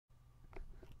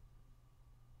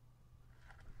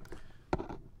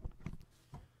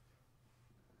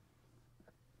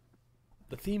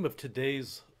theme of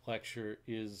today's lecture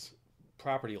is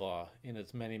property law in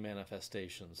its many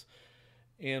manifestations.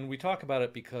 And we talk about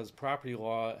it because property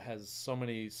law has so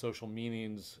many social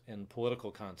meanings and political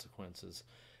consequences.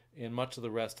 And much of the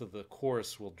rest of the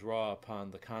course will draw upon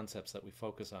the concepts that we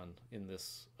focus on in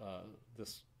this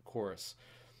course,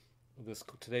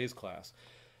 today's class.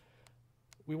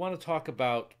 We want to talk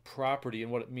about property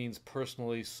and what it means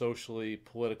personally, socially,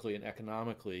 politically, and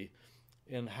economically,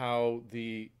 and how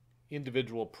the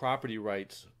individual property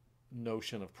rights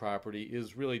notion of property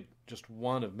is really just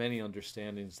one of many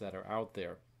understandings that are out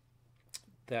there.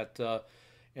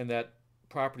 And that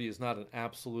property is not an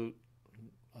absolute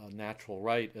natural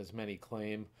right, as many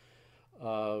claim,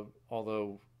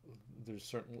 although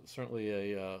there's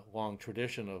certainly a long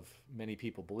tradition of many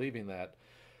people believing that.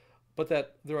 But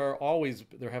that there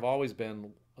have always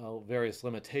been various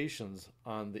limitations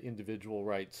on the individual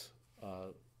rights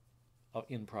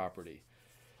in property.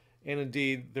 And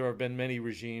indeed, there have been many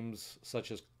regimes, such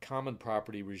as common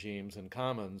property regimes and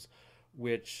commons,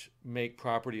 which make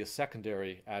property a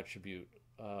secondary attribute,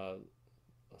 a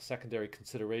secondary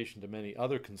consideration to many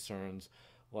other concerns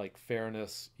like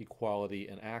fairness, equality,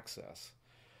 and access.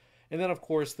 And then, of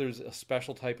course, there's a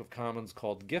special type of commons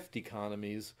called gift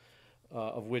economies,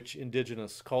 of which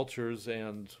indigenous cultures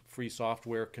and free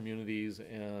software communities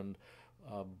and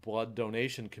blood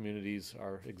donation communities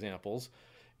are examples,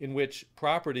 in which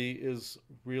property is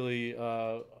really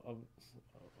a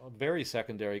very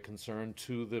secondary concern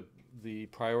to the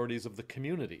priorities of the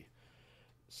community.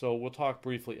 So we'll talk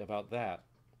briefly about that,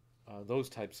 those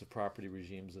types of property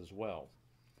regimes as well.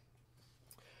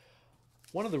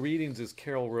 One of the readings is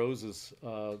Carol Rose's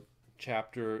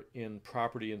chapter in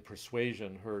Property and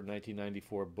Persuasion, her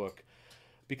 1994 book,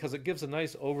 because it gives a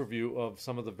nice overview of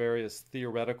some of the various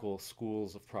theoretical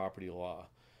schools of property law.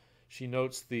 She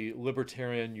notes the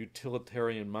libertarian,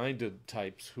 utilitarian-minded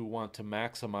types who want to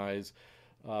maximize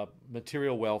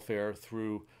material welfare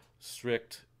through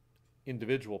strict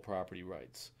individual property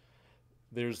rights.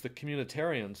 There's the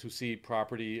communitarians who see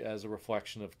property as a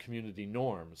reflection of community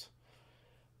norms.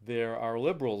 There are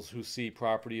liberals who see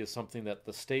property as something that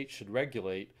the state should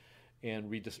regulate and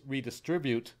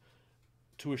redistribute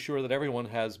to assure that everyone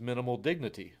has minimal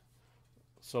dignity.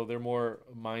 So they're more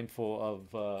mindful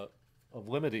of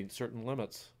limiting certain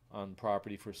limits on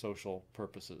property for social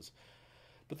purposes.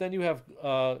 But then you have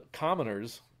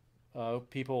commoners,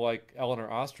 people like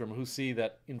Eleanor Ostrom, who see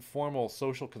that informal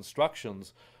social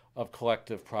constructions of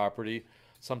collective property,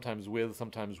 sometimes with,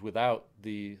 sometimes without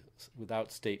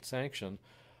state sanction,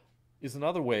 is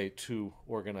another way to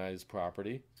organize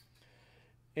property.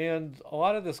 And a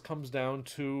lot of this comes down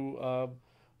to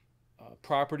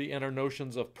property and our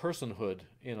notions of personhood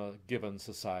in a given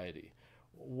society.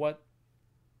 What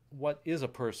is a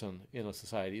person in a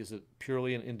society? Is it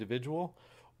purely an individual,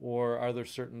 or are there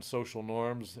certain social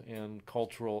norms and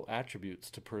cultural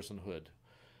attributes to personhood?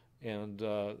 And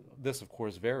this, of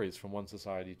course, varies from one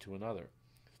society to another.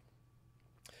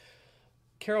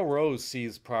 Carol Rose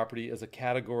sees property as a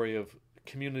category of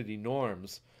community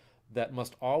norms that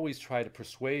must always try to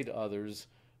persuade others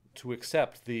to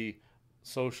accept the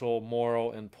social,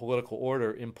 moral, and political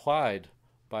order implied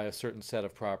by a certain set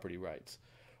of property rights.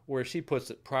 Or as she puts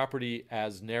it, property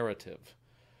as narrative.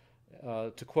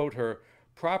 To quote her,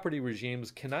 property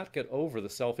regimes cannot get over the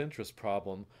self-interest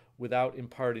problem without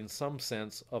imparting some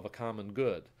sense of a common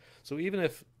good. So even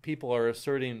if people are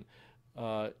asserting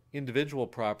individual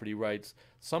property rights,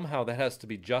 somehow that has to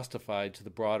be justified to the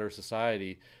broader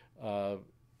society,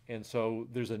 and so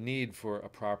there's a need for a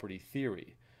property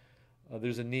theory.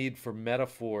 There's a need for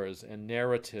metaphors and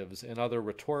narratives and other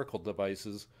rhetorical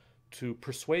devices to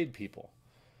persuade people.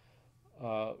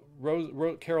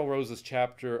 Carol Rose's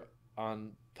chapter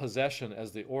on possession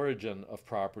as the origin of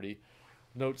property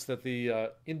notes that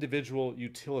the individual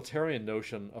utilitarian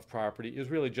notion of property is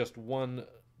really just one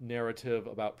narrative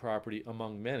about property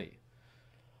among many.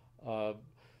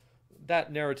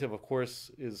 That narrative, of course,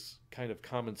 is kind of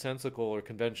commonsensical or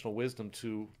conventional wisdom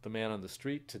to the man on the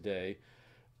street today.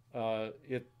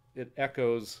 It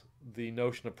echoes the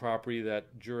notion of property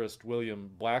that jurist William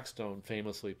Blackstone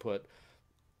famously put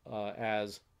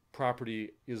as property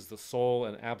is the sole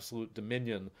and absolute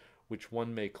dominion which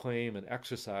one may claim and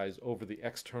exercise over the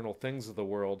external things of the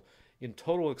world in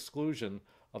total exclusion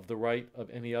of the right of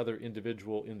any other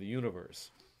individual in the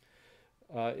universe.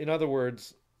 In other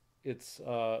words, it's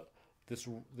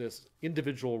this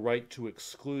individual right to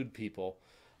exclude people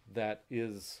that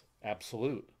is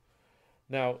absolute.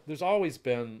 Now, there's always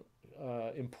been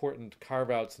important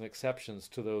carve-outs and exceptions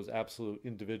to those absolute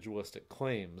individualistic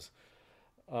claims.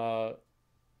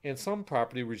 And some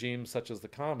property regimes, such as the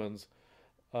commons,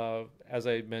 as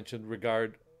I mentioned,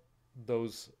 regard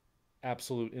those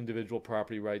absolute individual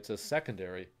property rights as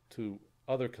secondary to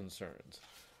other concerns.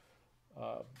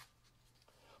 Uh,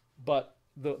 but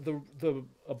the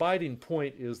abiding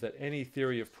point is that any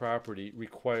theory of property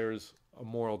requires a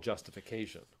moral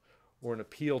justification or an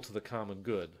appeal to the common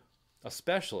good,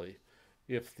 especially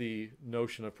if the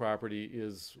notion of property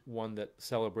is one that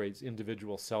celebrates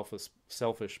individual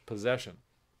selfish possession.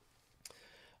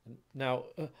 Now,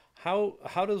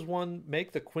 how does one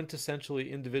make the quintessentially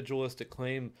individualistic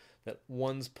claim that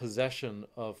one's possession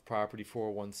of property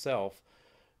for oneself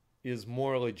is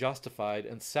morally justified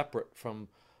and separate from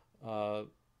uh,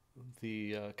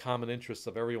 the common interests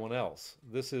of everyone else?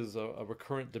 This is a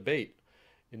recurrent debate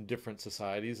in different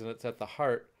societies, and it's at the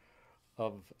heart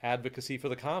of advocacy for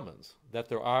the commons, that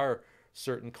there are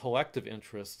certain collective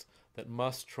interests that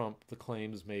must trump the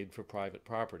claims made for private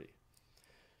property.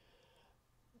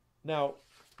 Now,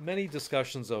 many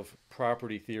discussions of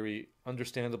property theory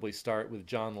understandably start with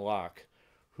John Locke,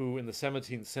 who in the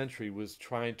 17th century was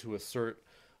trying to assert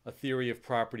a theory of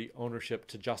property ownership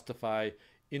to justify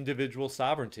individual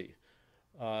sovereignty.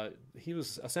 He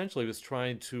was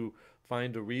trying to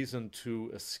find a reason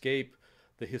to escape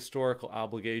the historical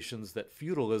obligations that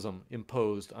feudalism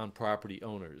imposed on property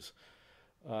owners.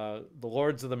 The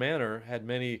lords of the manor had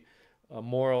many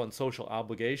moral and social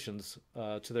obligations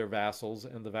to their vassals,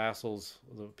 and the vassals,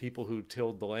 the people who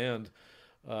tilled the land,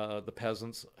 the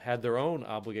peasants, had their own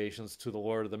obligations to the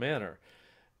lord of the manor.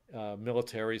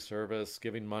 Military service,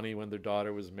 giving money when their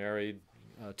daughter was married,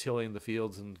 tilling the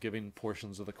fields and giving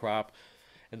portions of the crop,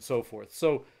 and so forth.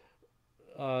 So,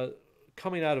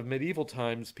 coming out of medieval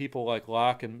times, people like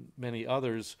Locke and many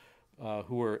others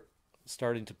who were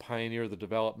starting to pioneer the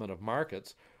development of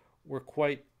markets were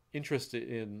quite interested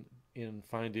in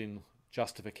finding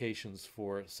justifications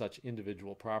for such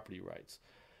individual property rights.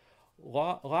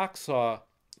 Locke saw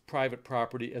private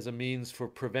property as a means for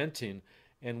preventing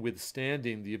and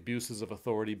withstanding the abuses of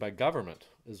authority by government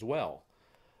as well.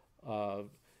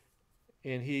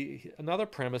 And another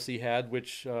premise he had,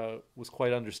 which was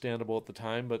quite understandable at the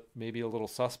time, but maybe a little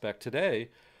suspect today,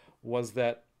 was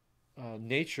that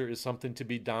nature is something to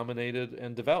be dominated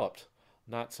and developed,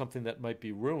 not something that might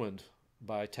be ruined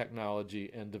by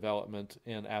technology and development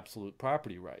and absolute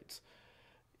property rights.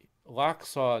 Locke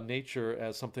saw nature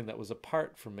as something that was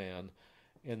apart from man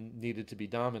and needed to be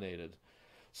dominated.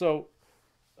 So,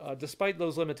 despite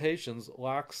those limitations,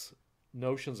 Locke's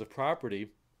notions of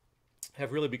property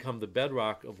have really become the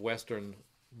bedrock of Western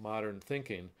modern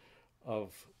thinking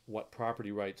of what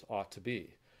property rights ought to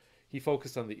be. He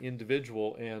focused on the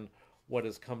individual and what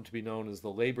has come to be known as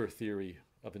the labor theory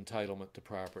of entitlement to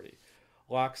property.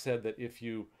 Locke said that if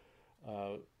you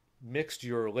mixed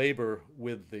your labor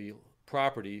with the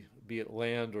property, be it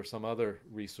land or some other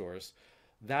resource,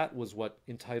 that was what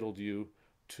entitled you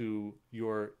to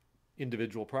your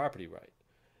individual property right.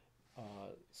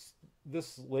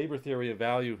 This labor theory of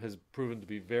value has proven to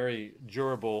be very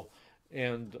durable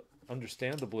and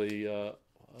understandably an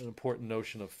important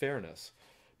notion of fairness,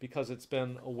 because it's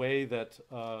been a way that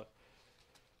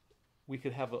we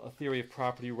could have a theory of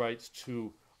property rights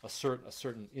to assert a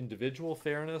certain individual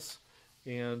fairness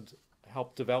and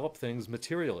help develop things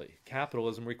materially.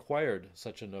 Capitalism required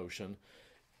such a notion.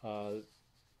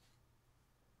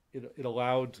 It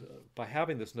allowed, by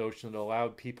having this notion, it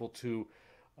allowed people to,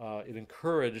 it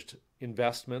encouraged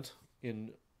investment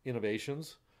in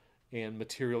innovations and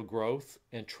material growth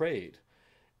and trade.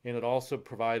 And it also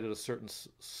provided a certain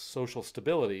social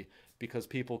stability because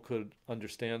people could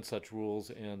understand such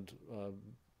rules and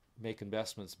make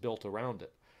investments built around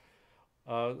it.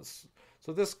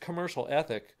 So this commercial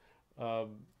ethic,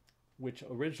 which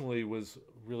originally was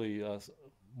really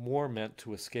more meant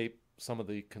to escape some of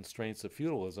the constraints of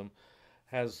feudalism,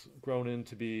 has grown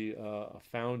into be a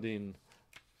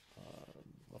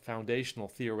foundational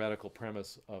theoretical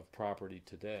premise of property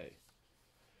today.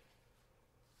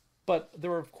 But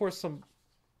there are, of course,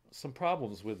 some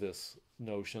problems with this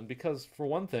notion, because, for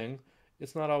one thing,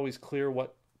 it's not always clear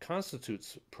what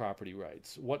constitutes property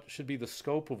rights. What should be the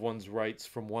scope of one's rights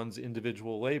from one's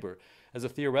individual labor? As a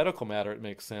theoretical matter, it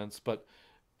makes sense, but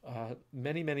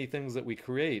many things that we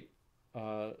create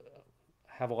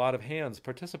have a lot of hands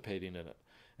participating in it,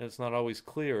 and it's not always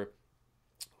clear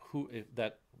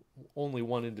that only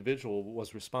one individual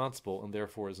was responsible and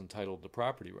therefore is entitled to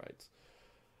property rights.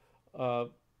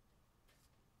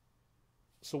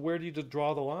 So where do you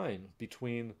draw the line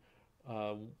between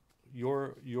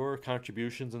your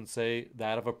contributions and, say,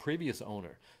 that of a previous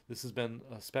owner? This has been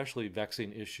an especially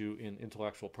vexing issue in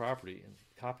intellectual property and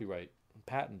copyright and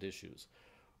patent issues.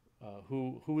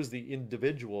 Who is the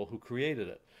individual who created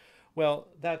it? Well,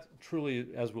 that truly,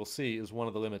 as we'll see, is one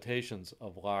of the limitations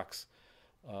of Locke's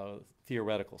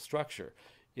theoretical structure.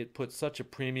 It puts such a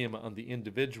premium on the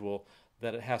individual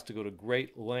that it has to go to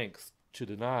great lengths to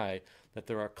deny that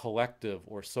there are collective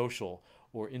or social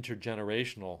or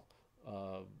intergenerational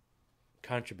uh,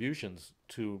 contributions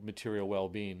to material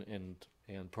well-being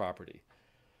and property.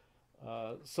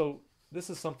 So this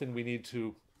is something we need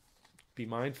to be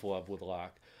mindful of with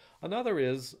Locke. Another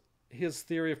is his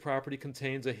theory of property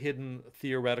contains a hidden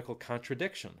theoretical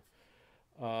contradiction.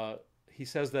 Uh, he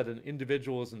says that an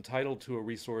individual is entitled to a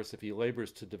resource if he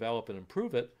labors to develop and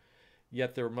improve it,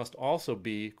 yet there must also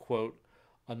be, quote,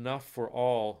 enough for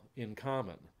all in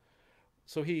common.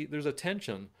 So there's a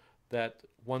tension that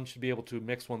one should be able to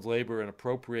mix one's labor and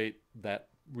appropriate that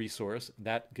resource.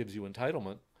 That gives you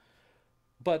entitlement.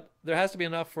 But there has to be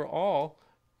enough for all.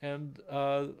 And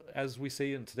as we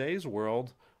see in today's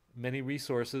world, many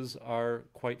resources are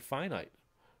quite finite.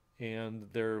 And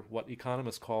they're what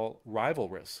economists call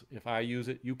rivalrous. If I use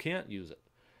it, you can't use it.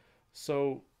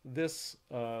 So this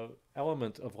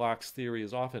element of Locke's theory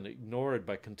is often ignored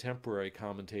by contemporary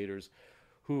commentators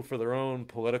who, for their own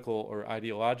political or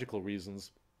ideological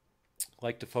reasons,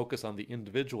 like to focus on the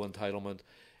individual entitlement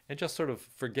and just sort of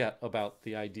forget about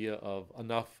the idea of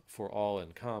enough for all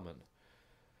in common.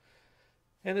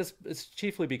 And it's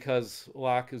chiefly because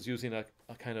Locke is using a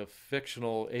kind of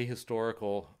fictional,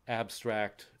 ahistorical,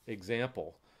 abstract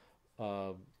example,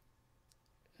 uh,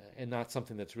 and not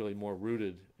something that's really more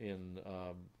rooted in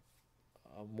a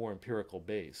more empirical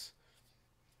base.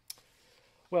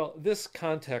 Well, this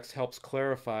context helps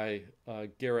clarify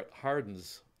Garrett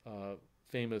Hardin's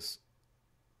famous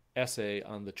essay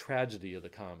on the tragedy of the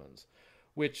commons,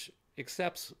 which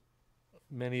accepts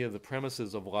many of the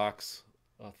premises of Locke's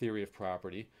theory of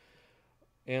property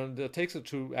and takes it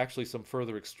to actually some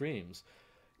further extremes.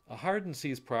 Hardin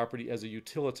sees property as a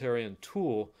utilitarian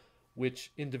tool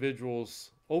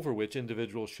over which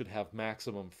individuals should have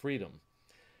maximum freedom.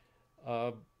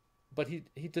 But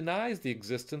he denies the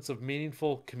existence of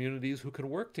meaningful communities who can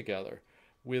work together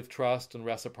with trust and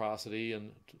reciprocity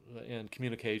and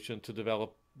communication to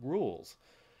develop rules.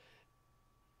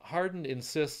 Hardin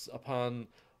insists upon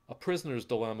a prisoner's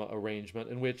dilemma arrangement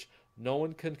in which no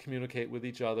one can communicate with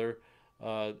each other,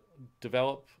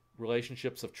 develop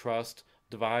relationships of trust,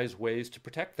 devise ways to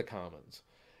protect the commons.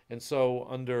 And so,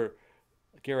 under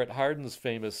Garrett Hardin's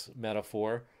famous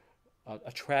metaphor,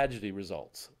 a tragedy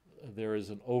results. There is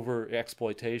an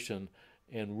over-exploitation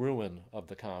and ruin of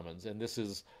the commons, and this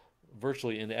is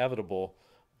virtually inevitable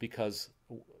because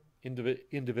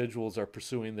individuals are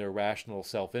pursuing their rational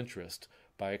self-interest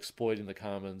by exploiting the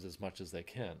commons as much as they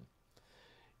can.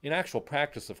 In actual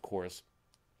practice, of course,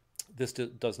 this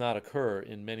does not occur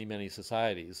in many, many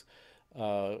societies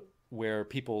where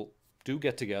people do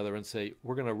get together and say,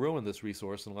 we're going to ruin this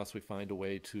resource unless we find a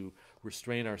way to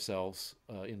restrain ourselves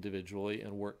individually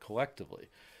and work collectively.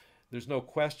 There's no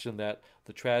question that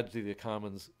the tragedy of the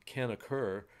commons can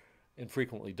occur and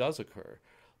frequently does occur.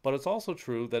 But it's also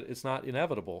true that it's not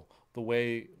inevitable the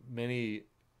way many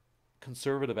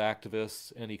conservative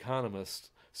activists and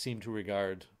economists seem to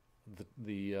regard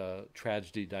the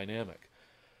tragedy dynamic.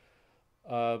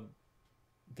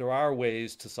 There are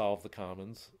ways to solve the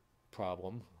commons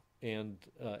problem, and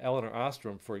Elinor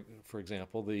Ostrom, for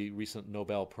example, the recent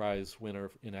Nobel Prize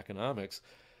winner in economics,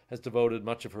 has devoted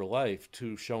much of her life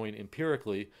to showing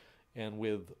empirically and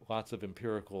with lots of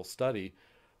empirical study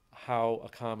how a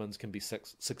commons can be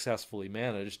successfully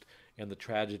managed and the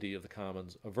tragedy of the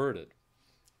commons averted.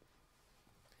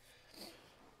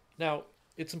 Now,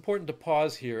 it's important to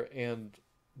pause here and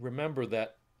remember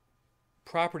that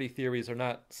property theories are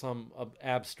not some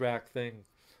abstract thing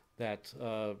that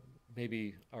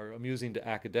maybe are amusing to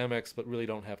academics but really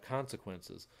don't have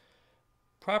consequences.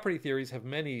 Property theories have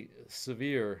many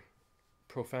severe,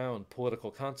 profound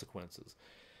political consequences.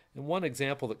 And one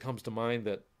example that comes to mind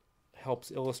that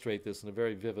helps illustrate this in a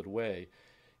very vivid way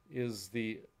is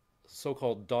the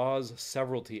so-called Dawes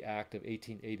Severalty Act of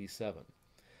 1887.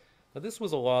 Now, this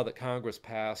was a law that Congress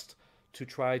passed to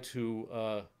try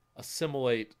to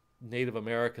assimilate Native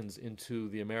Americans into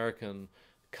the American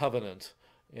covenant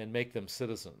and make them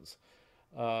citizens.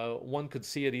 One could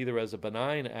see it either as a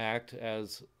benign act,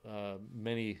 as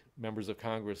many members of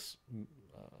Congress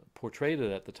portrayed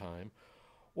it at the time,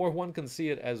 or one can see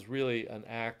it as really an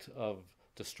act of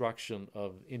destruction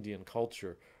of Indian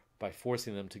culture by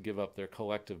forcing them to give up their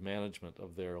collective management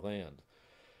of their land.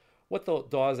 What the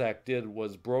Dawes Act did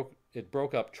was it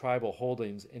broke up tribal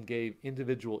holdings and gave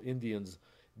individual Indians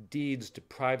deeds to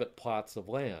private plots of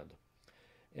land.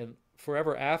 And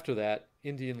forever after that,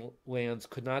 Indian lands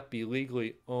could not be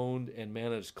legally owned and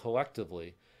managed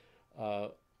collectively uh,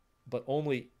 but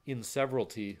only in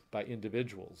severalty by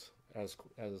individuals, as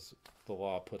the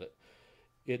law put it.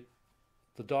 It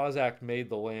the Dawes Act made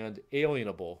the land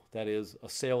alienable, that is, a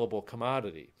saleable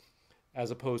commodity, as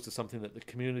opposed to something that the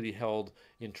community held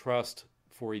in trust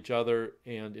for each other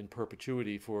and in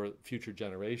perpetuity for future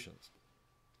generations.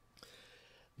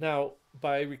 Now,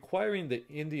 by requiring the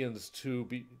Indians to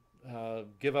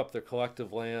give up their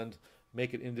collective land,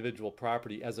 make it individual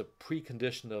property as a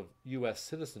precondition of U.S.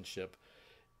 citizenship,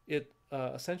 it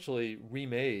essentially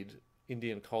remade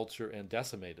Indian culture and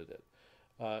decimated it.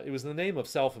 It was in the name of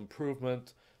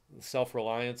self-improvement,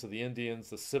 self-reliance of the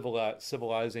Indians, the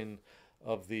civilizing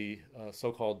of the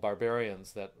so-called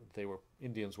barbarians that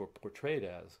Indians were portrayed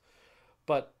as.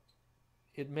 But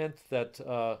it meant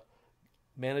that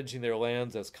managing their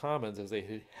lands as commons, as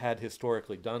they had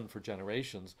historically done for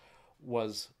generations,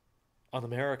 was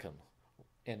un-American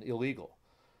and illegal.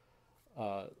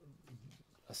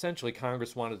 Essentially,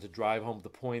 Congress wanted to drive home the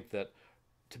point that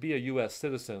to be a U.S.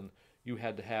 citizen, you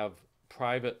had to have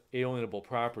private alienable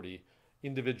property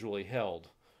individually held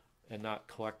and not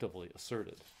collectively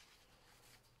asserted.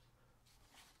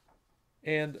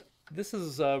 And this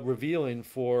is revealing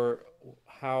for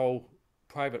how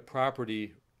private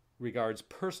property regards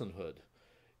personhood.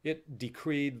 It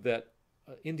decreed that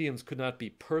Indians could not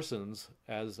be persons,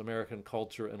 as American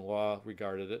culture and law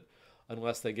regarded it,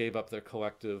 unless they gave up their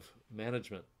collective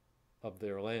management of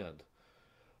their land.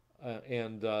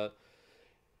 And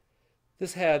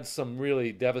this had some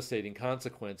really devastating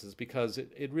consequences because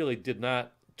it really did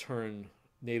not turn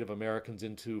Native Americans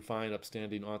into fine,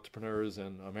 upstanding entrepreneurs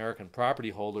and American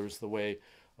property holders the way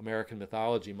American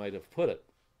mythology might have put it.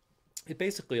 It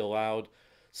basically allowed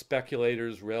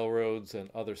speculators, railroads, and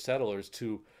other settlers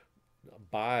to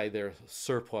buy their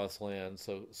surplus land,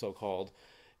 so-called.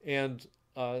 And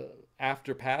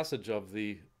after passage of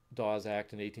the Dawes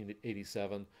Act in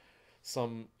 1887,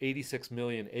 some 86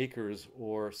 million acres,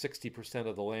 or 60%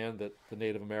 of the land that the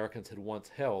Native Americans had once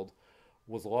held,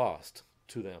 was lost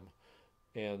to them.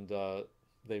 And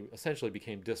they essentially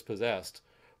became dispossessed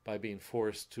by being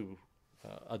forced to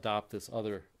adopt this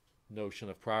other notion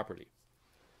of property.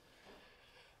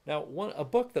 Now, a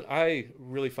book that I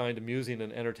really find amusing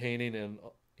and entertaining and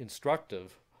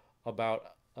instructive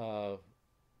about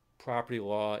property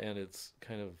law and its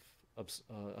kind of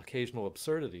occasional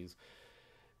absurdities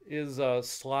is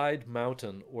Slide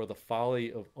Mountain, or The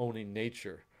Folly of Owning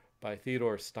Nature by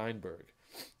Theodore Steinberg.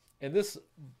 And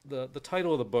the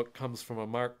title of the book comes from a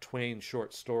Mark Twain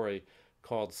short story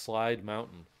called Slide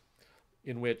Mountain,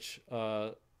 in which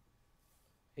a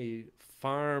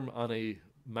farm on a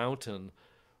mountain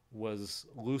was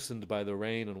loosened by the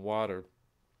rain and water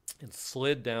and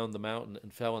slid down the mountain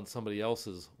and fell on somebody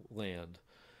else's land.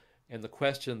 And the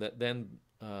question that then,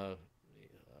 the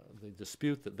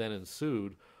dispute that then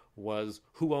ensued was,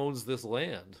 who owns this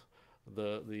land?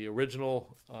 The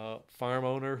original farm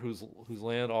owner whose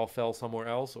land all fell somewhere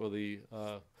else, or the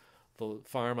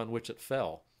farm on which it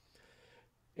fell?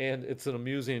 And it's an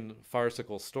amusing,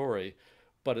 farcical story,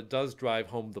 but it does drive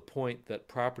home the point that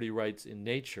property rights in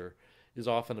nature is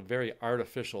often a very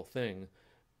artificial thing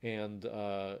and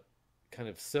kind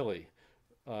of silly,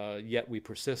 yet we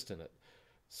persist in it.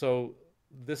 So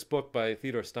this book by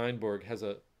Theodore Steinberg has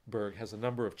a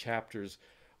number of chapters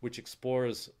which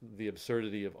explores the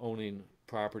absurdity of owning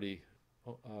property,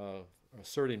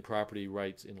 asserting property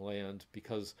rights in land,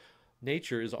 because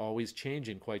nature is always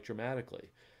changing quite dramatically.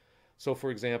 So,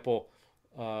 for example,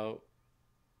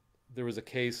 there was a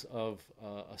case of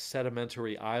a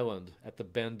sedimentary island at the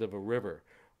bend of a river,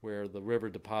 where the river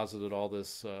deposited all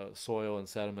this soil and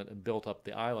sediment and built up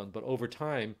the island. But over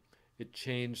time, it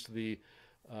changed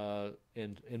and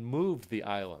moved the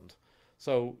island.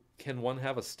 So, can one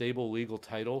have a stable legal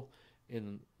title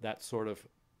in that sort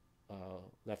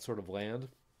of land?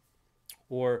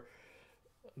 Or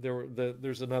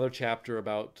there's another chapter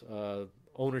about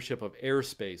ownership of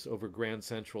airspace over Grand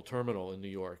Central Terminal in New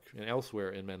York and elsewhere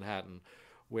in Manhattan,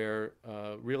 where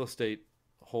real estate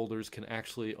holders can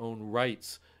actually own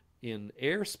rights in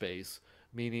airspace,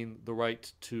 meaning the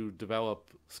right to develop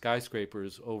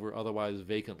skyscrapers over otherwise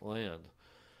vacant land.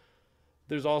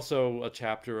 There's also a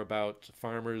chapter about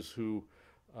farmers who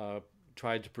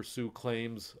tried to pursue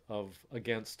claims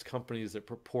against companies that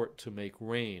purport to make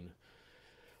rain.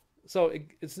 So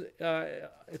it's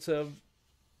a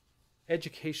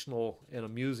educational and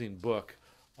amusing book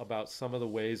about some of the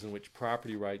ways in which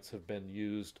property rights have been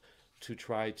used to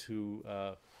try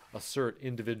to assert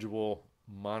individual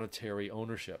monetary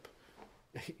ownership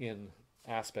in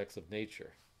aspects of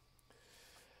nature.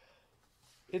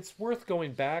 It's worth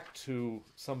going back to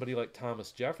somebody like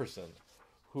Thomas Jefferson,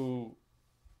 who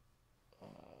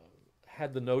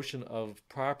had the notion of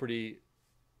property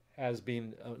as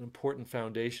being an important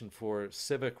foundation for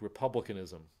civic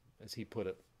republicanism, as he put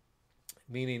it,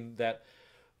 meaning that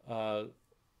uh,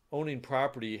 owning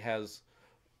property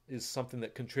is something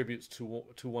that contributes to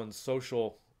one's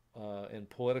social and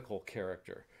political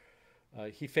character.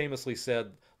 He famously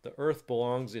said, "The earth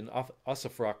belongs in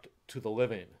usufruct to the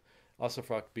living,"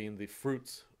 usufruct being the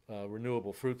fruits,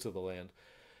 renewable fruits of the land.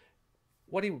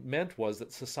 What he meant was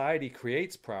that society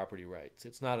creates property rights.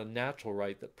 It's not a natural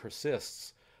right that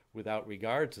persists without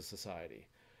regard to society.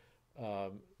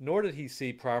 Nor did he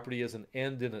see property as an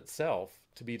end in itself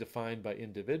to be defined by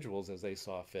individuals as they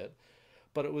saw fit,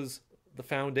 but it was the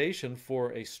foundation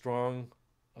for a strong,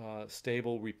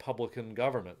 stable Republican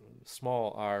government,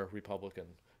 small r Republican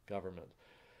government.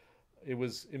 It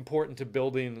was important to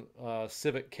building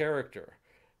civic character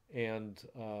and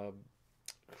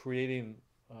creating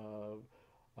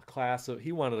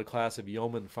he wanted a class of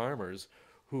yeoman farmers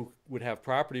who would have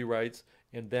property rights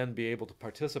and then be able to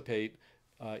participate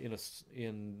in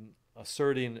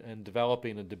asserting and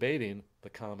developing and debating the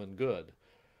common good.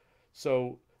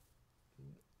 So,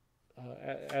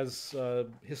 as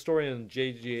historian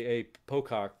J.G.A.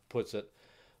 Pocock puts it,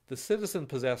 the citizen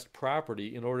possessed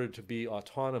property in order to be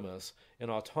autonomous,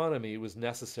 and autonomy was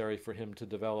necessary for him to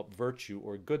develop virtue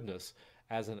or goodness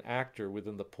as an actor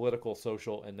within the political,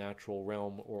 social, and natural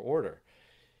realm or order.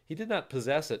 He did not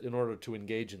possess it in order to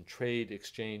engage in trade,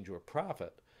 exchange, or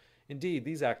profit. Indeed,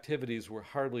 these activities were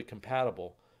hardly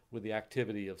compatible with the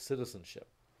activity of citizenship.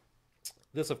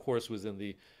 This, of course, was in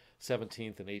the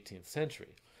 17th and 18th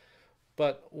century.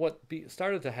 But what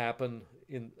started to happen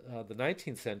in the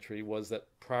 19th century was that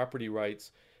property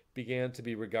rights began to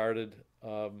be regarded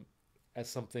as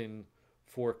something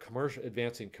for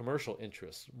advancing commercial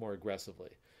interests more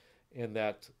aggressively, and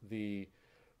that the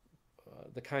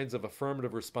kinds of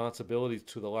affirmative responsibilities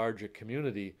to the larger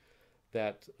community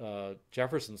that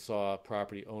Jefferson saw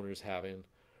property owners having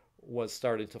was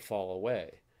starting to fall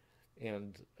away,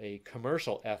 and a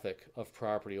commercial ethic of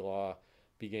property law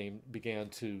began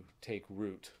to take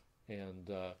root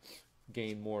and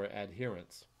gain more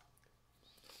adherents.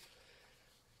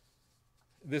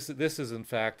 This is in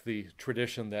fact the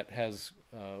tradition that has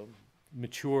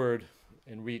matured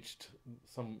and reached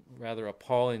some rather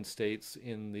appalling states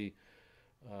in the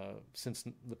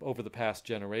over the past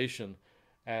generation,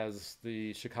 as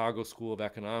the Chicago School of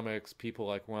Economics, people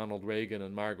like Ronald Reagan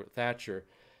and Margaret Thatcher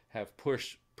have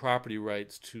pushed property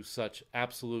rights to such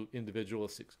absolute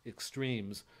individualist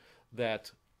extremes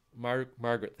that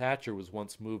Margaret Thatcher was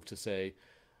once moved to say,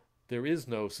 "There is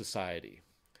no society,"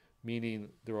 meaning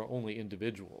there are only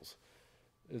individuals.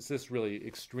 It's this really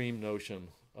extreme notion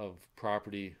of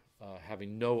property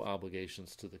having no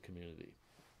obligations to the community.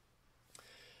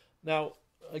 Now,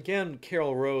 again,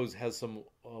 Carol Rose has some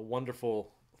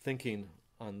wonderful thinking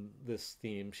on this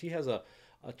theme. She has a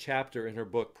chapter in her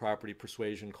book, Property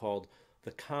Persuasion, called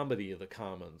The Comedy of the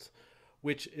Commons,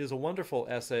 which is a wonderful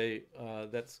essay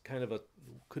that's kind of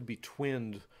could be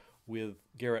twinned with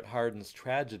Garrett Hardin's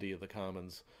Tragedy of the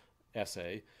Commons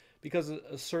essay, because it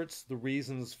asserts the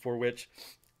reasons for which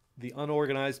the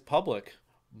unorganized public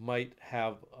might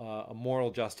have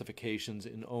moral justifications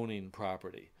in owning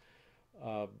property.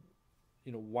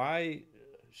 Why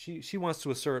she wants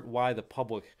to assert why the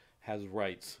public has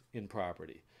rights in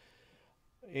property.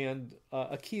 And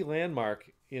a key landmark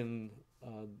in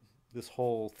this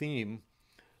whole theme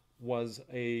was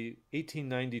a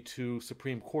 1892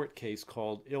 Supreme Court case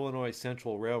called Illinois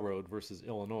Central Railroad versus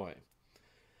Illinois.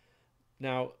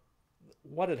 Now,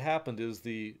 what had happened is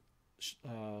the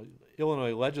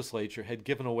Illinois legislature had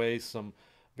given away some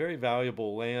very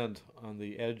valuable land on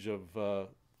the edge of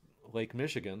Lake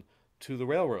Michigan to the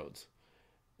railroads.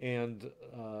 And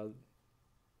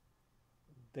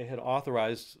they had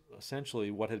authorized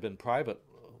essentially what had been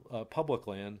public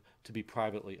land to be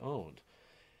privately owned.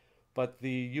 But the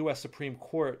U.S. Supreme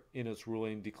Court, in its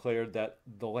ruling, declared that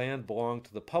the land belonged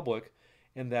to the public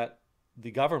and that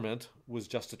the government was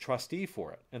just a trustee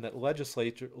for it, and that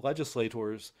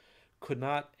legislators could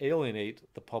not alienate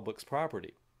the public's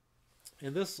property.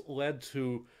 And this led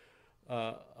to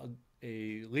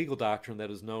a legal doctrine that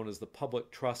is known as the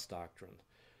public trust doctrine,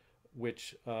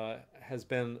 which has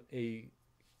been a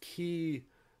key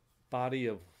body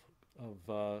of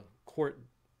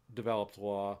court-developed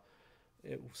law,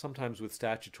 sometimes with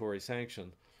statutory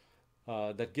sanction,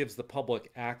 that gives the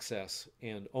public access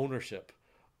and ownership,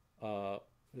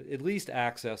 at least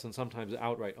access and sometimes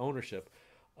outright ownership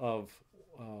of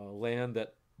land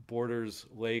that borders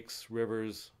lakes,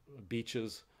 rivers,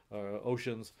 beaches,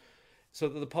 oceans, so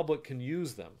that the public can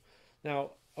use them.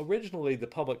 Now, originally the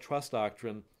public trust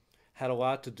doctrine had a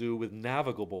lot to do with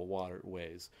navigable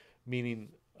waterways, meaning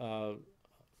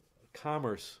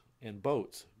commerce and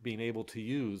boats being able to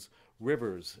use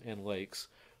rivers and lakes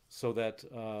so that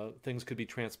things could be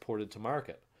transported to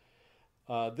market.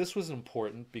 This was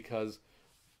important because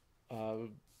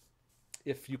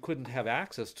if you couldn't have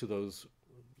access to those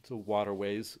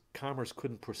waterways, commerce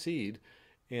couldn't proceed,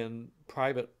 and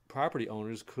private property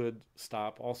owners could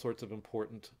stop all sorts of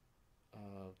important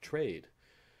trade.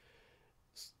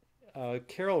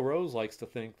 Carol Rose likes to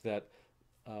think that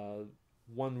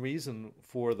one reason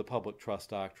for the public trust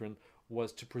doctrine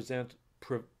was to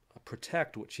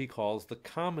protect what she calls the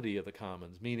comity of the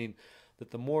commons, meaning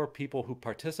that the more people who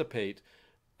participate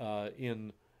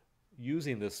in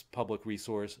using this public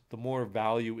resource, the more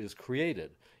value is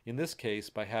created. In this case,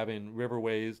 by having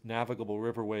riverways, navigable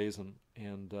riverways,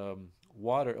 and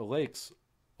water lakes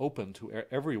open to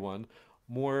everyone,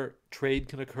 more trade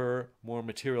can occur, more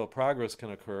material progress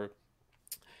can occur,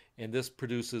 and this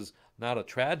produces not a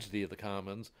tragedy of the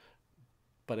commons,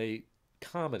 but a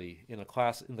comedy in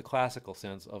the classical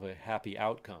sense of a happy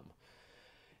outcome.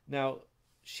 Now,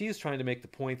 she is trying to make the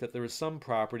point that there is some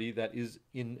property that is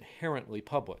inherently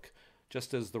public,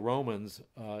 just as the Romans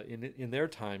in their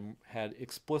time had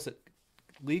explicit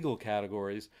legal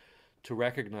categories to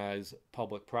recognize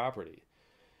public property,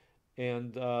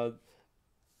 and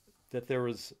that there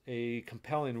was a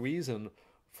compelling reason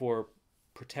for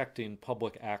protecting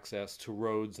public access to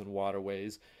roads and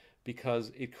waterways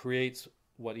because it creates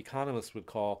what economists would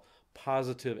call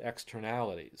positive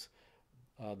externalities.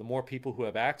 The more people who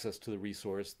have access to the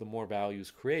resource, the more value is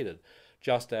created,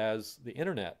 just as the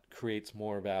internet creates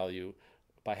more value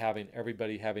by having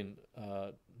everybody having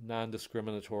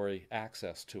non-discriminatory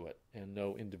access to it, and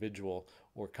no individual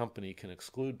or company can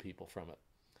exclude people from it.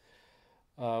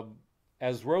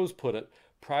 As Rose put it,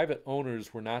 private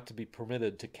owners were not to be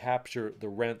permitted to capture the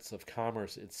rents of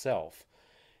commerce itself.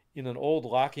 In an old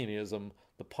Lockeanism,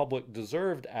 the public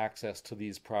deserved access to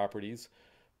these properties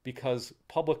because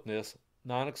publicness,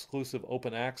 non-exclusive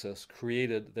open access,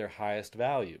 created their highest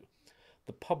value.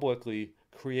 The publicly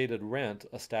created rent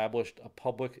established a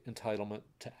public entitlement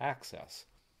to access.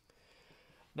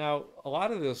 Now, a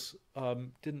lot of this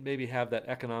didn't maybe have that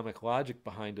economic logic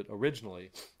behind it originally.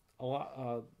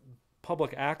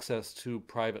 Public access to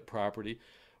private property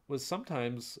was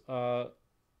sometimes an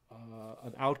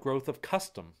outgrowth of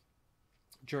custom.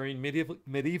 During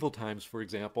medieval times, for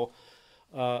example,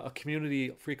 a community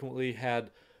frequently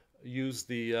had used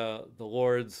the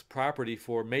Lord's property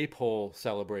for maypole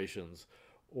celebrations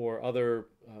or other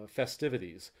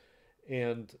festivities,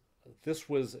 and this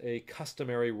was a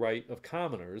customary right of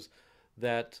commoners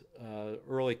that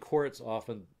early courts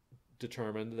often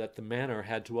determined that the manor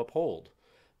had to uphold,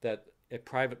 that a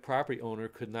private property owner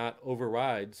could not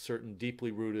override certain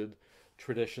deeply rooted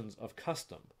traditions of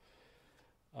custom.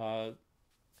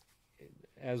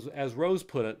 As Rose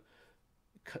put it,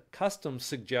 custom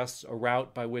suggests a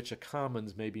route by which a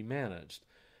commons may be managed,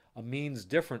 a means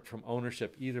different from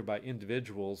ownership either by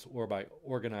individuals or by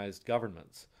organized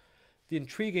governments. The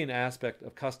intriguing aspect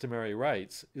of customary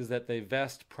rights is that they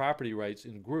vest property rights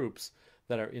in groups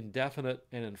that are indefinite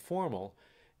and informal,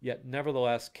 yet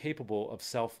nevertheless capable of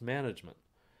self-management.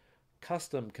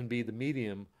 Custom can be the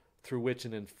medium through which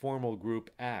an informal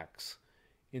group acts.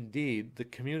 Indeed, the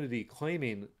community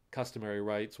claiming customary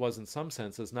rights was in some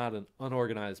senses not an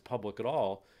unorganized public at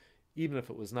all, even if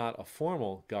it was not a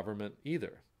formal government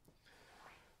either.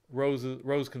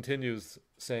 Rose continues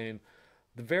saying,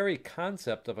 the very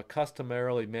concept of a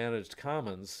customarily managed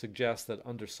commons suggests that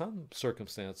under some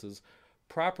circumstances,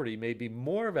 property may be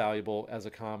more valuable as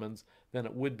a commons than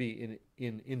it would be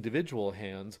in individual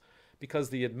hands because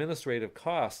the administrative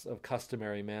costs of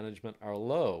customary management are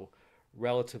low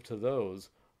relative to those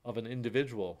of an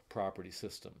individual property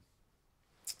system.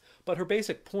 But her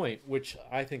basic point, which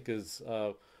I think is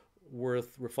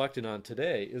worth reflecting on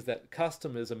today, is that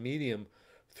custom is a medium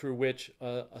through which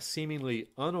a seemingly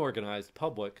unorganized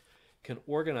public can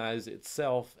organize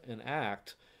itself and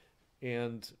act,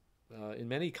 and in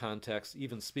many contexts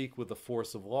even speak with the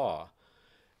force of law.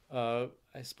 I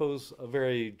suppose a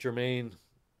very germane,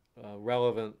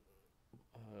 relevant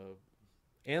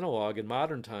analog in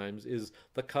modern times is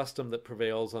the custom that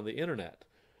prevails on the internet.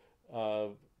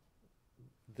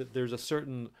 There's a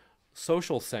certain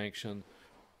social sanction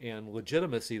and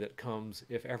legitimacy that comes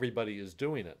if everybody is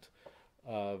doing it.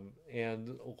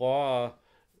 And law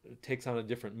takes on a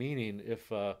different meaning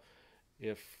if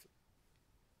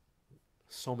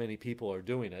so many people are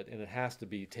doing it, and it has to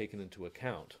be taken into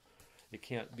account. It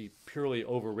can't be purely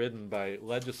overridden by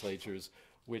legislatures,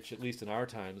 which, at least in our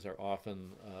times, are often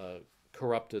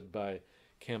corrupted by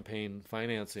campaign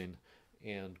financing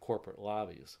and corporate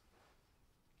lobbies.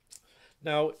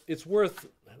 Now, it's worth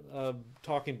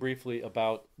talking briefly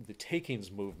about the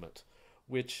takings movement,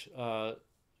 which in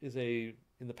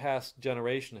the past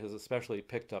generation has especially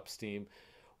picked up steam,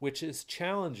 which is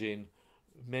challenging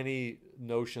many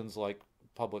notions like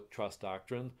public trust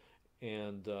doctrine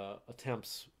and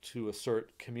attempts to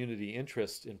assert community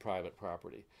interest in private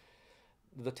property.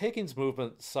 The takings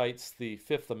movement cites the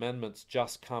Fifth Amendment's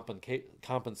just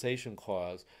compensation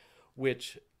clause,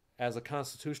 which, as a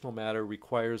constitutional matter,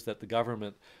 requires that the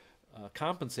government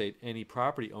compensate any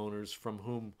property owners from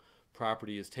whom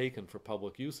property is taken for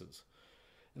public uses.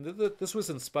 And this was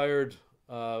inspired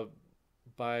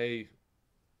by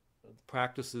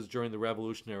practices during the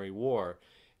Revolutionary War,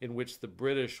 in which the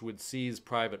British would seize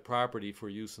private property for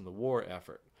use in the war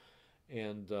effort.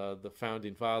 And the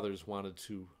Founding Fathers wanted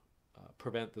to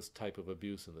prevent this type of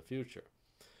abuse in the future.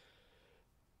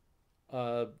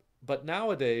 But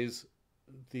nowadays,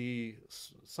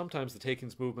 sometimes the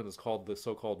takings movement is called the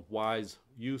so-called wise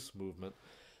use movement.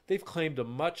 They've claimed a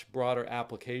much broader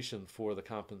application for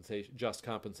the just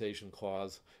compensation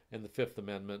clause and the Fifth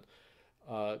Amendment,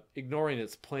 ignoring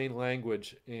its plain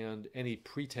language and any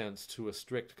pretense to a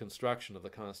strict construction of the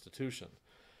Constitution.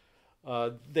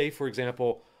 They, for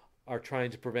example, are trying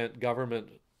to prevent government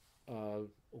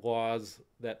laws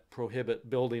that prohibit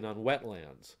building on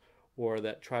wetlands, or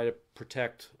that try to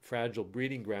protect fragile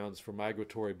breeding grounds for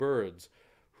migratory birds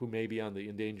who may be on the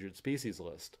endangered species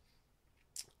list.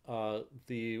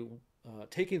 The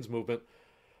takings movement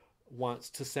wants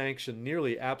to sanction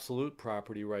nearly absolute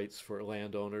property rights for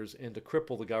landowners and to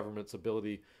cripple the government's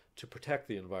ability to protect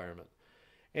the environment.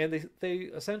 And they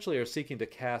essentially are seeking to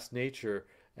cast nature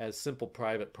as simple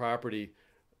private property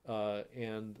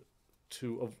and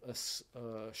to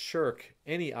shirk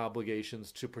any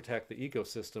obligations to protect the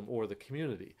ecosystem or the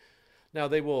community. Now,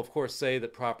 they will, of course, say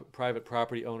that private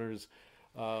property owners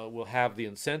will have the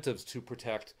incentives to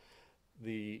protect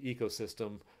the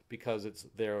ecosystem because it's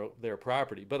their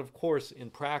property. But of course, in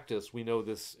practice, we know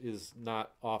this is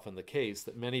not often the case,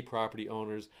 that many property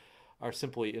owners are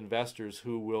simply investors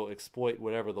who will exploit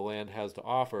whatever the land has to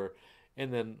offer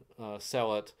and then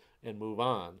sell it and move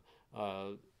on.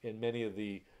 And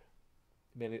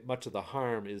much of the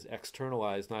harm is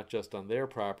externalized not just on their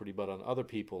property but on other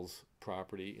people's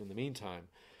property in the meantime,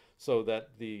 so that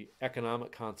the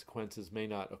economic consequences may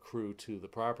not accrue to the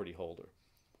property holder.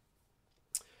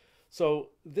 So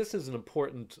this is an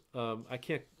important, don't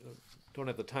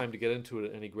have the time to get into it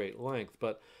at any great length,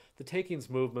 but the takings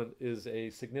movement is a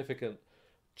significant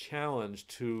challenge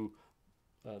to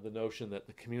the notion that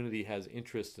the community has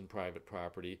interest in private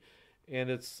property. And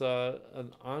it's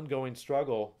an ongoing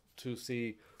struggle to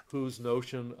see whose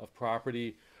notion of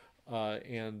property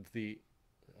and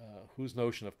whose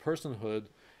notion of personhood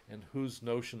and whose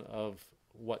notion of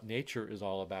what nature is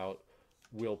all about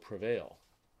will prevail.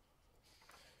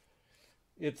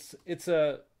 It's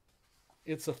a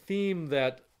theme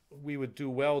that we would do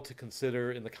well to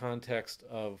consider in the context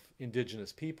of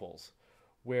indigenous peoples,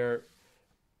 where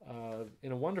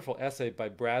in a wonderful essay by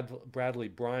Bradley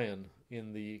Bryan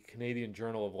in the Canadian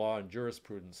Journal of Law and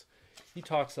Jurisprudence, he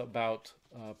talks about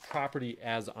property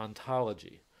as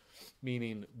ontology,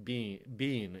 meaning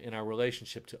being in our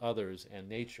relationship to others and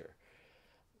nature.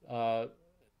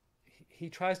 He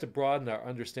tries to broaden our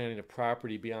understanding of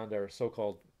property beyond our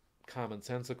so-called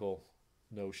commonsensical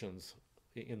notions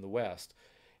in the West,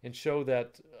 and show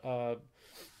that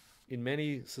in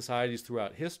many societies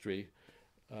throughout history,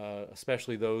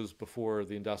 especially those before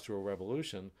the Industrial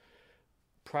Revolution,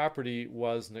 property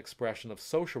was an expression of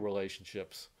social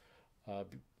relationships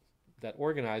that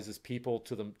organizes people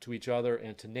to each other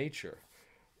and to nature.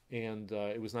 And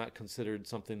it was not considered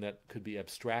something that could be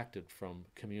abstracted from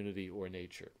community or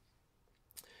nature.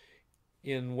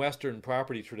 In Western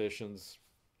property traditions,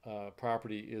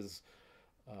 property is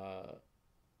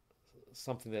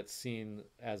something that's seen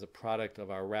as a product of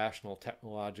our rational,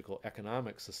 technological,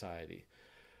 economic society.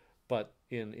 But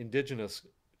in indigenous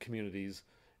communities,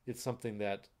 it's something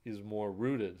that is more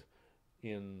rooted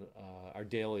in our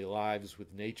daily lives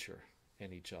with nature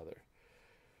and each other.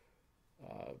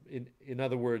 In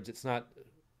other words, it's not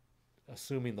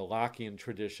assuming the Lockean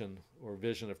tradition or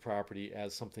vision of property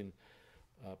as something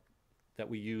that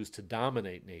we use to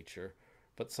dominate nature,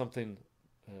 but something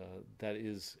that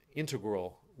is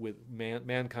integral with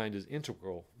mankind is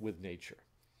integral with nature.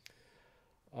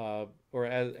 Or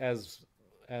as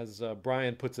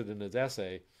Bryan puts it in his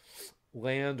essay,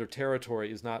 land or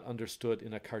territory is not understood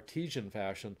in a Cartesian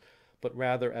fashion, but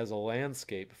rather as a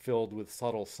landscape filled with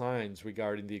subtle signs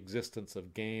regarding the existence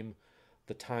of game,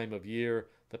 the time of year,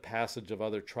 the passage of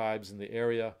other tribes in the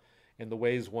area, and the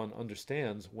ways one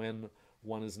understands when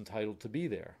one is entitled to be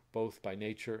there, both by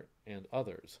nature and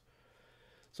others.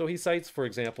 So he cites, for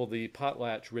example, the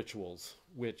potlatch rituals,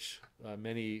 which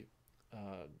many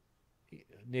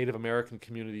Native American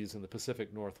communities in the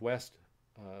Pacific Northwest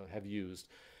have used.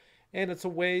 And it's a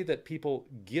way that people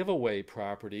give away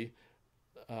property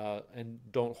and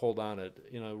don't hold on it.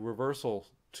 In a reversal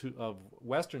of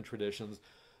Western traditions,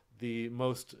 the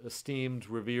most esteemed,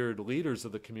 revered leaders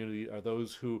of the community are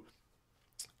those who,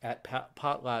 at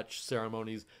potlatch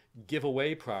ceremonies, give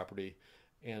away property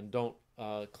and don't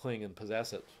cling and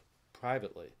possess it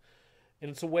privately. And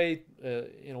it's a way,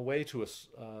 in a way, to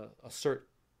assert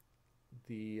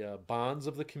the bonds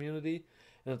of the community,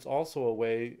 and it's also a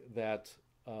way that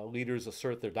leaders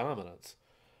assert their dominance.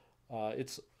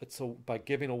 By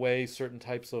giving away certain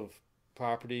types of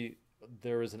property,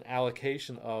 there is an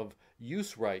allocation of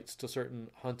use rights to certain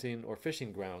hunting or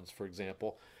fishing grounds, for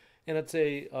example, and it's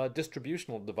a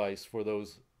distributional device for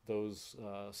those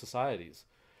societies.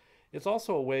 It's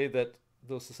also a way that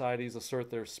those societies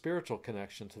assert their spiritual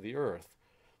connection to the earth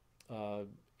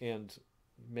and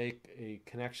make a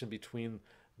connection between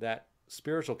that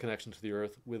spiritual connection to the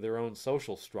earth with their own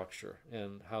social structure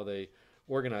and how they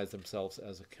organize themselves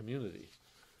as a community.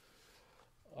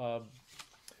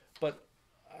 But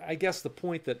I guess the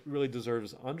point that really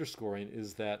deserves underscoring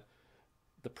is that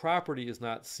the property is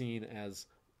not seen as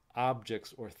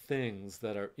objects or things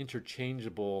that are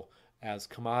interchangeable as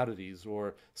commodities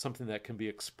or something that can be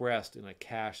expressed in a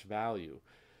cash value.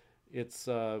 It's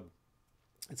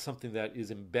something that is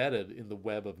embedded in the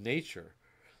web of nature.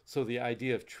 So the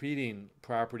idea of treating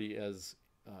property as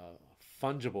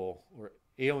fungible or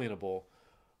alienable,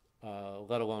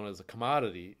 let alone as a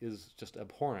commodity, is just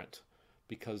abhorrent,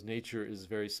 because nature is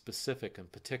very specific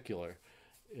and particular,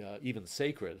 even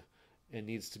sacred, and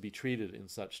needs to be treated in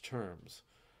such terms.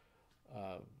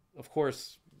 Of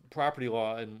course, property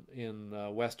law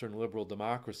in Western liberal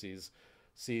democracies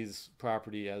sees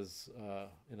property as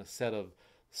in a set of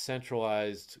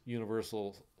centralized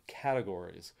universal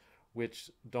categories, which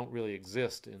don't really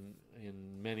exist in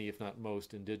many, if not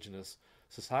most, indigenous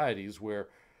societies, where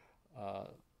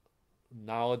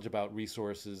knowledge about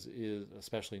resources,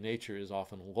 especially nature, is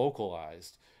often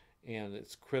localized, and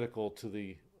it's critical to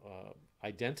the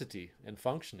identity and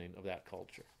functioning of that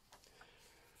culture.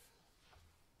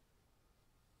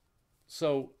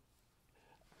 So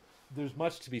there's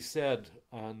much to be said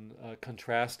on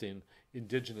contrasting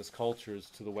indigenous cultures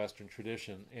to the Western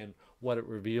tradition and what it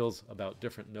reveals about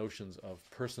different notions of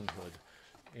personhood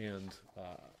and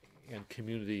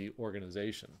community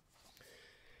organization.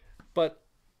 But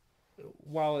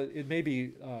while it may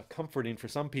be comforting for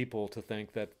some people to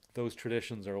think that those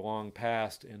traditions are long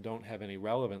past and don't have any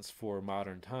relevance for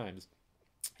modern times,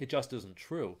 it just isn't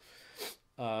true.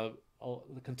 The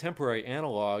contemporary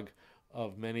analog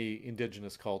of many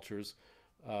indigenous cultures,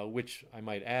 which I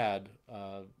might add,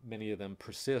 many of them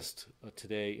persist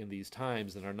today in these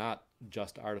times and are not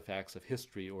just artifacts of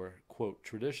history or, quote,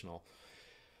 traditional.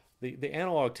 The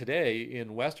analog today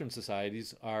in Western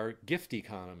societies are gift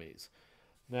economies.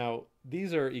 Now,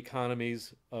 these are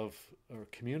economies or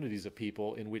communities of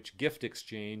people in which gift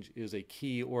exchange is a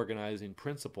key organizing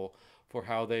principle for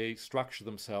how they structure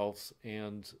themselves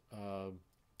and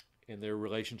their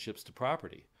relationships to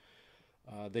property.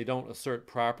 They don't assert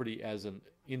property as an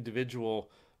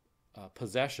individual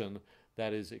possession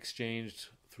that is exchanged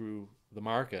through the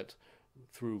market,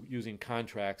 through using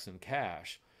contracts and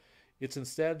cash. It's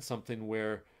instead something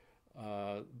where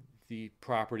the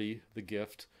property, the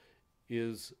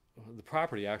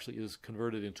property actually is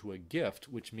converted into a gift,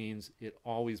 which means it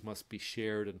always must be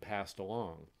shared and passed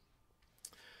along.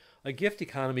 A gift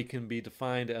economy can be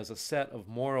defined as a set of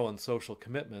moral and social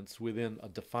commitments within a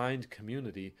defined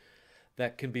community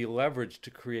that can be leveraged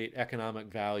to create economic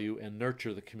value and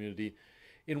nurture the community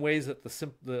in ways that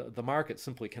the market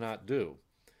simply cannot do.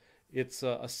 It's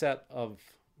a set of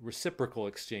reciprocal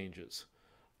exchanges.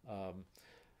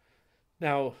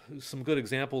 Now, some good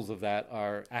examples of that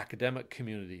are academic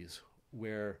communities,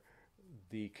 where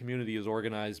the community is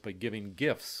organized by giving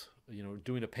gifts.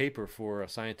 Doing a paper for a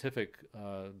scientific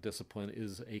discipline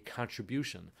is a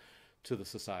contribution to the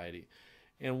society.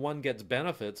 And one gets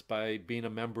benefits by being a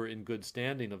member in good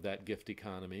standing of that gift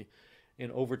economy.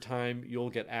 And over time,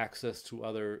 you'll get access to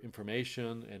other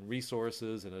information and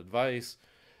resources and advice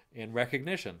and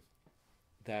recognition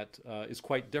that is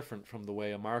quite different from the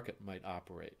way a market might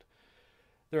operate.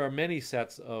 There are many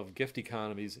sets of gift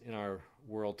economies in our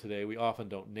world today. We often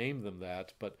don't name them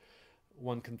that, but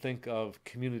one can think of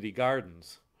community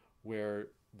gardens, where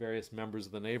various members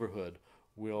of the neighborhood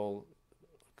will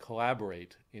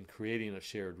collaborate in creating a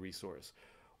shared resource,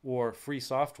 or free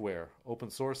software, open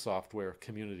source software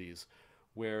communities,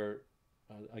 where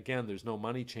again, there's no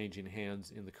money changing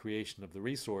hands in the creation of the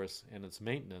resource and its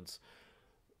maintenance,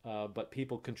 but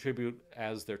people contribute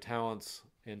as their talents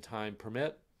and time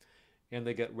permit, and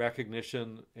they get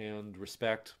recognition and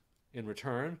respect in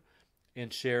return,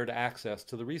 and shared access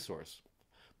to the resource,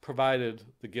 provided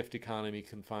the gift economy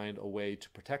can find a way to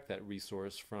protect that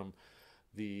resource from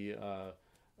the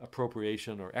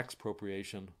appropriation or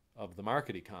expropriation of the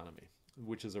market economy,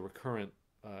 which is a recurrent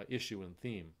issue and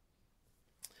theme.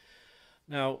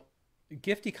 Now,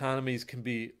 gift economies can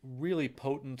be really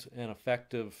potent and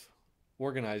effective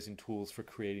organizing tools for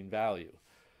creating value.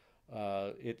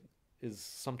 It is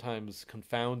sometimes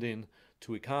confounding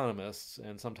to economists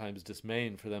and sometimes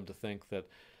dismaying for them to think that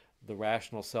the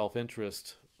rational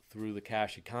self-interest through the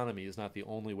cash economy is not the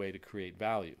only way to create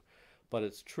value. But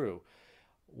it's true.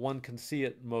 One can see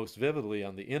it most vividly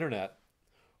on the internet,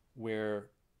 where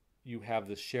you have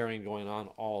this sharing going on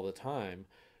all the time,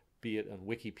 be it on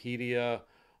Wikipedia,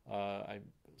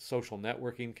 social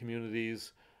networking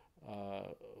communities,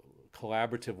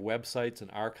 collaborative websites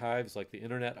and archives like the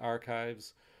Internet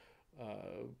Archives.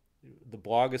 The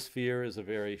blogosphere is a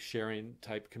very sharing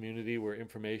type community where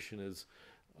information is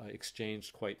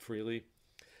exchanged quite freely.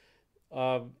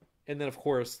 And then, of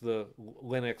course, the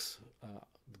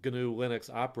GNU Linux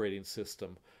operating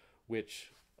system,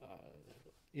 which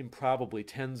improbably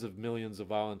tens of millions of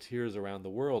volunteers around the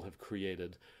world have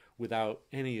created without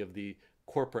any of the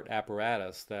corporate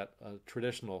apparatus that a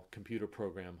traditional computer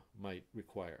program might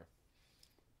require.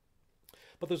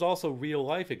 But there's also real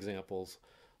life examples,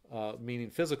 meaning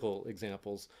physical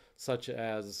examples, such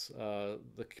as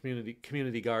the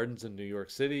community gardens in New York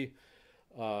City.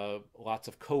 Lots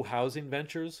of co-housing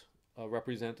ventures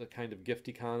represent a kind of gift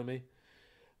economy.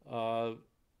 And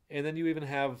then you even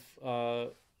have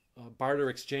barter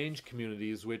exchange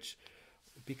communities, which,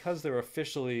 because they're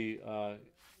officially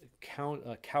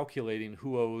calculating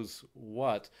who owes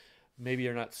what, maybe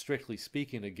are not strictly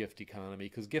speaking a gift economy,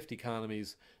 because gift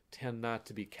economies tend not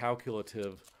to be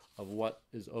calculative of what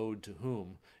is owed to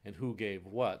whom and who gave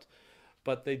what.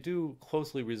 But they do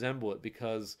closely resemble it,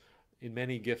 because in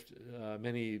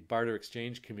many barter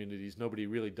exchange communities, nobody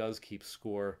really does keep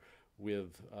score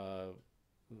with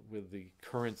the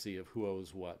currency of who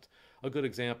owes what. A good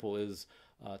example is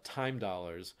time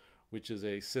dollars, which is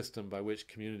a system by which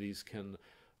communities can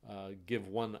give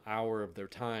 1 hour of their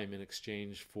time in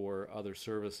exchange for other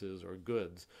services or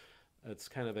goods. It's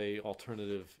kind of a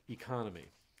alternative economy.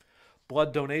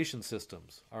 Blood donation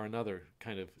systems are another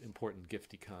kind of important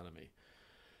gift economy.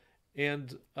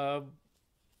 And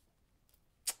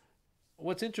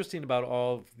what's interesting about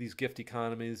all of these gift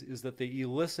economies is that they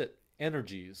elicit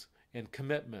energies and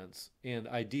commitments and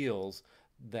ideals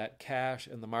that cash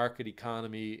and the market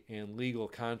economy and legal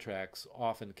contracts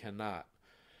often cannot.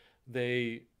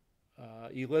 They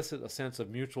elicit a sense of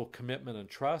mutual commitment and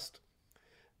trust.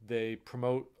 They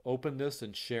promote openness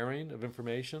and sharing of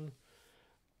information.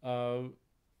 And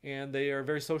they are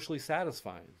very socially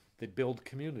satisfying. They build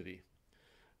community.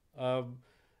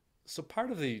 So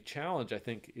part of the challenge, I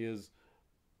think, is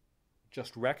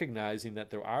just recognizing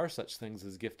that there are such things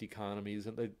as gift economies,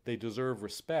 and they deserve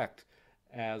respect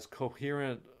as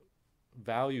coherent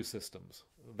value systems,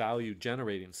 value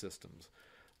generating systems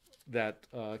that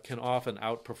can often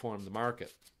outperform the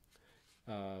market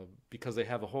because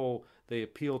they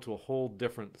appeal to a whole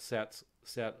different set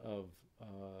of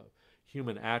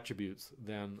human attributes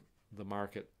than the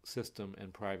market system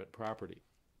and private property.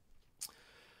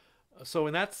 So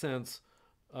in that sense,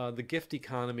 the gift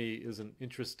economy is an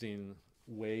interesting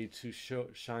way to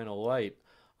shine a light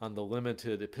on the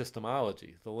limited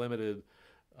epistemology, the limited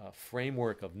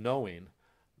framework of knowing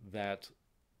that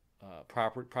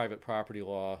private property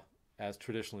law, as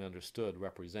traditionally understood,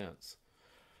 represents.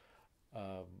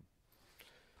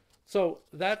 So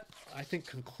that, I think,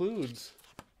 concludes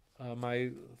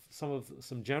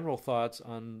some general thoughts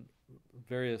on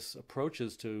various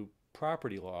approaches to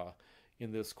property law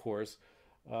in this course.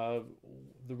 The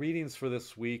readings for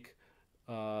this week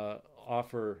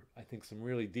offer, I think, some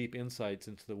really deep insights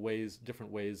into the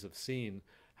different ways of seeing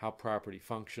how property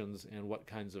functions and what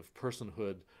kinds of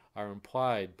personhood are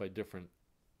implied by different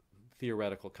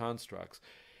theoretical constructs.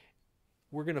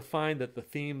 We're going to find that the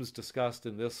themes discussed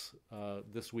in this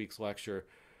week's lecture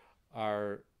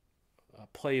are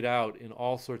played out in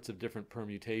all sorts of different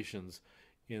permutations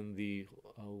in the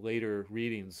later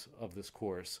readings of this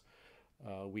course.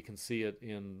 We can see it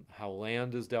in how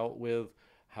land is dealt with,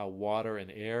 how water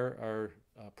and air are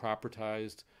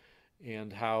propertized,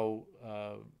 and how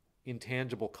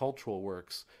intangible cultural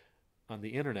works on the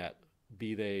internet,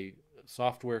 be they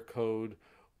software code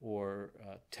or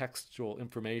textual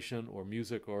information or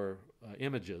music or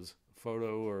images,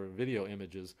 photo or video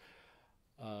images,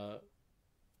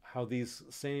 how these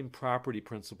same property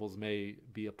principles may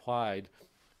be applied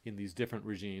in these different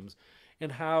regimes,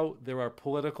 and how there are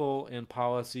political and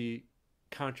policy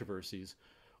controversies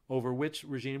over which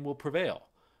regime will prevail,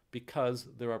 because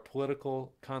there are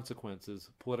political consequences,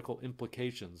 political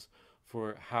implications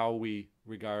for how we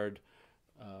regard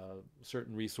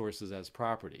certain resources as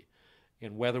property,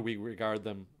 and whether we regard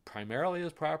them primarily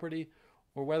as property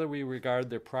or whether we regard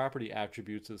their property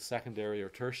attributes as secondary or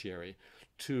tertiary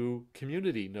to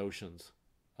community notions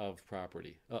of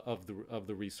property, of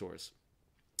the resource,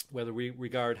 whether we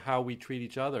regard how we treat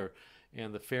each other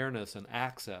and the fairness and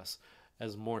access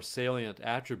as more salient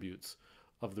attributes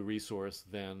of the resource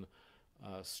than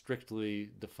strictly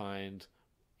defined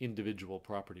individual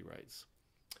property rights.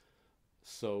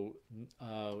 So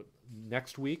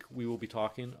next week we will be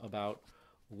talking about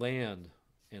land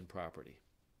and property.